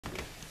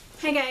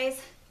Hi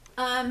guys,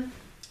 I'm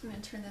going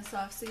to turn this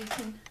off so you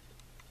can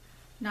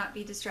not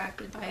be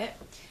distracted by it.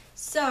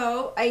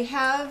 So I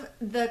have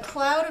the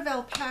cloud of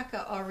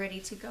alpaca all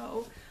ready to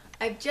go.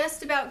 I've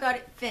just about got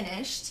it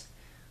finished,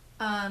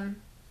 and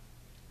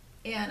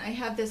I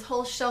have this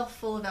whole shelf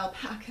full of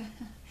alpaca.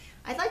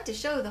 I'd like to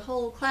show the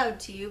whole cloud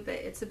to you, but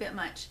it's a bit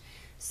much.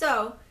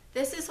 So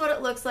this is what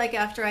it looks like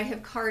after I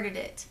have carded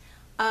it.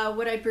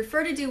 What I'd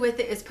prefer to do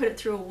with it is put it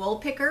through a wool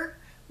picker,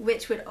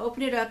 which would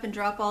open it up and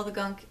drop all the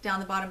gunk down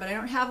the bottom, but I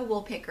don't have a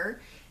wool picker.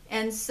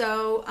 And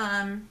so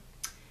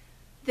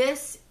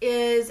this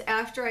is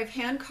after I've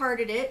hand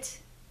carded it.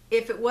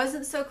 If it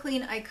wasn't so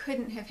clean, I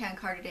couldn't have hand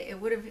carded it. It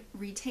would have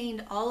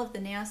retained all of the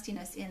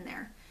nastiness in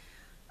there.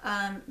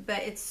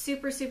 But it's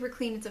super, super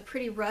clean. It's a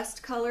pretty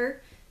rust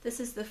color. This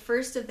is the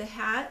first of the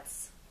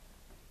hats.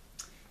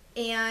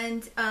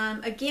 And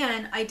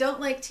again, I don't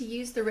like to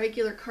use the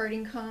regular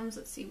carding combs.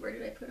 Let's see, where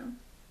did I put them?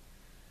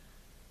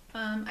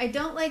 I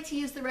don't like to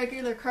use the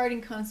regular carding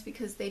combs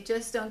because they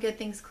just don't get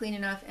things clean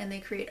enough and they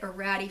create a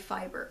ratty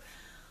fiber.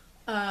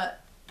 The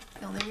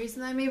only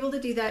reason I'm able to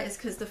do that is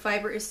because the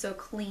fiber is so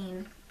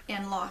clean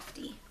and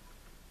lofty.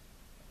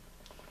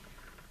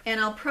 And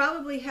I'll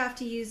probably have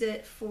to use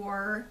it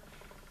for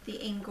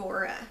the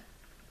Angora,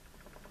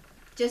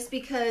 just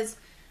because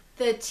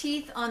the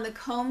teeth on the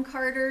comb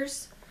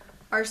carders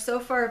are so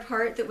far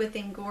apart that with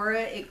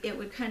Angora it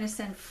would kind of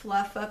send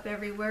fluff up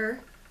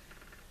everywhere,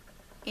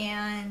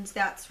 and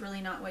that's really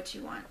not what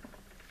you want.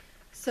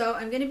 So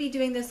I'm going to be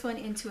doing this one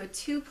into a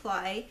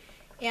 2-ply,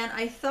 and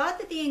I thought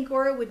that the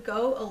Angora would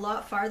go a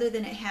lot farther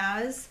than it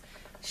has.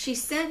 She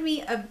sent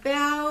me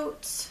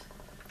about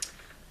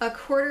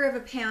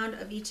 1/4 pound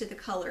of each of the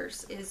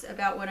colors is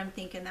about what I'm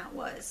thinking that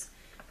was,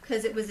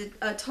 because it was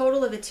a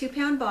total of a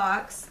 2-pound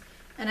box,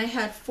 and I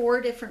had 4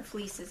 different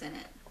fleeces in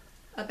it,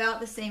 about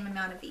the same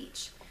amount of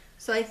each.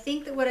 So I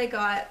think that what I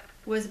got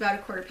was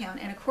about 1/4 pound,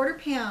 and 1/4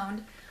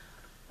 pound,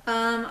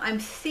 I'm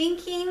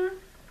thinking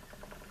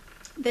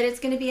that it's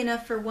going to be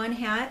enough for one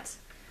hat,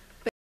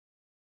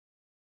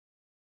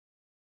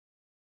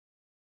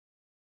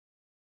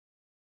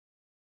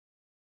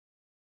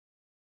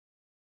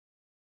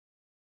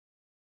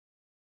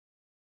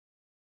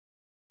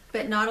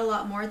 but not a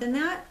lot more than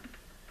that.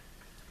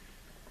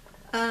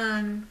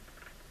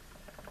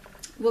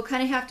 We'll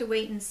kind of have to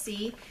wait and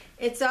see.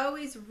 It's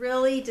always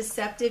really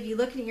deceptive. You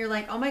look at it and you're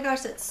like, oh my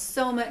gosh, that's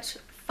so much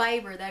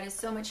fiber. That is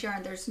so much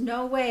yarn. There's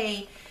no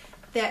way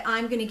that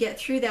I'm going to get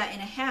through that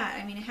in a hat.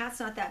 I mean, a hat's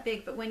not that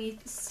big, but when you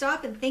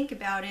stop and think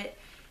about it,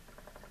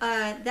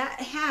 that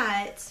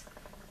hat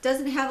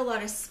doesn't have a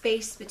lot of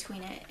space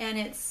between it, and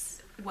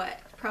it's what,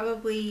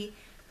 probably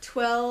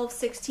 12,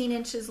 16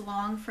 inches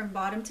long from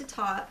bottom to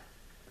top.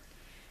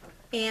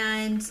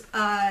 And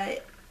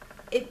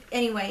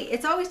anyway,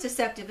 it's always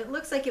deceptive. It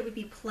looks like it would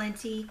be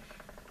plenty,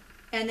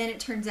 and then it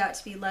turns out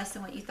to be less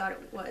than what you thought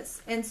it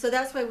was. And so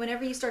that's why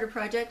whenever you start a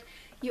project,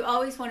 you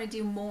always want to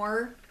do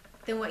more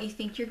than what you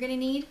think you're going to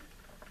need.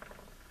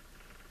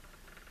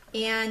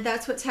 And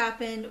that's what's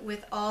happened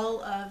with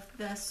all of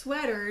the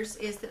sweaters,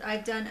 is that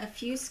I've done a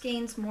few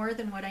skeins more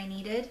than what I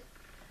needed.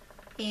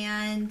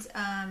 And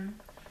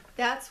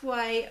that's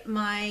why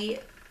my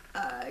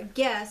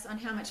guess on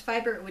how much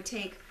fiber it would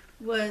take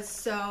was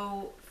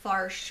so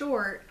far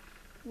short,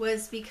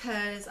 was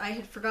because I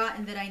had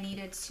forgotten that I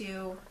needed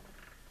to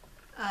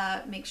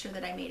make sure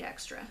that I made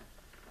extra.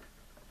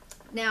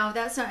 Now,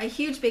 that's not a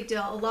huge big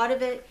deal. A lot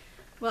of it,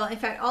 well, in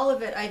fact, all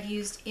of it I've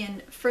used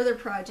in further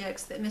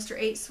projects that Mr.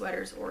 8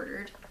 Sweaters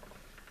ordered.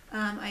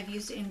 I've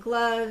used it in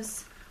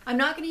gloves. I'm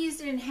not going to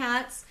use it in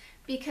hats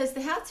because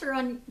the hats are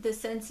on the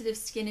sensitive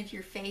skin of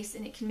your face,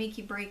 and it can make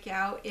you break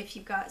out if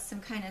you've got some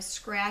kind of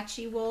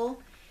scratchy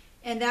wool.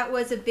 And that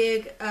was a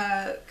big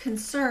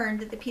concern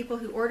that the people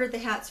who ordered the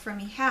hats from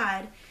me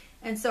had.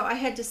 And so I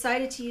had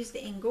decided to use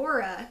the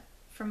Angora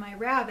for my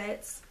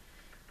rabbits.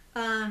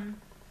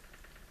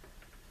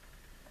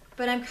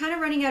 But I'm kind of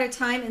running out of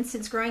time, and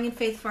since Growing in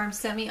Faith Farm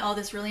sent me all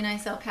this really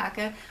nice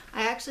alpaca,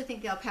 I actually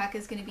think the alpaca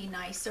is going to be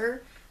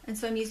nicer, and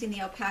so I'm using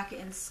the alpaca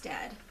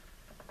instead.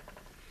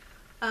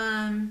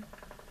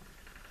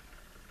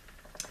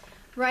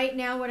 Right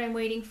now what I'm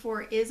waiting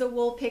for is a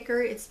wool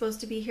picker. It's supposed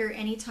to be here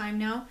any time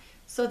now,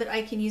 so that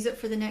I can use it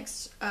for the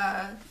next,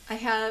 I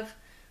have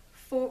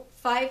 5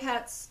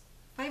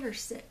 or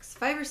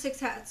 6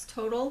 hats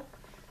total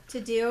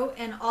to do,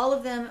 and all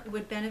of them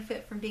would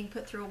benefit from being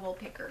put through a wool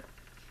picker.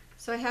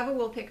 So I have a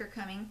wool picker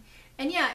coming. And yeah,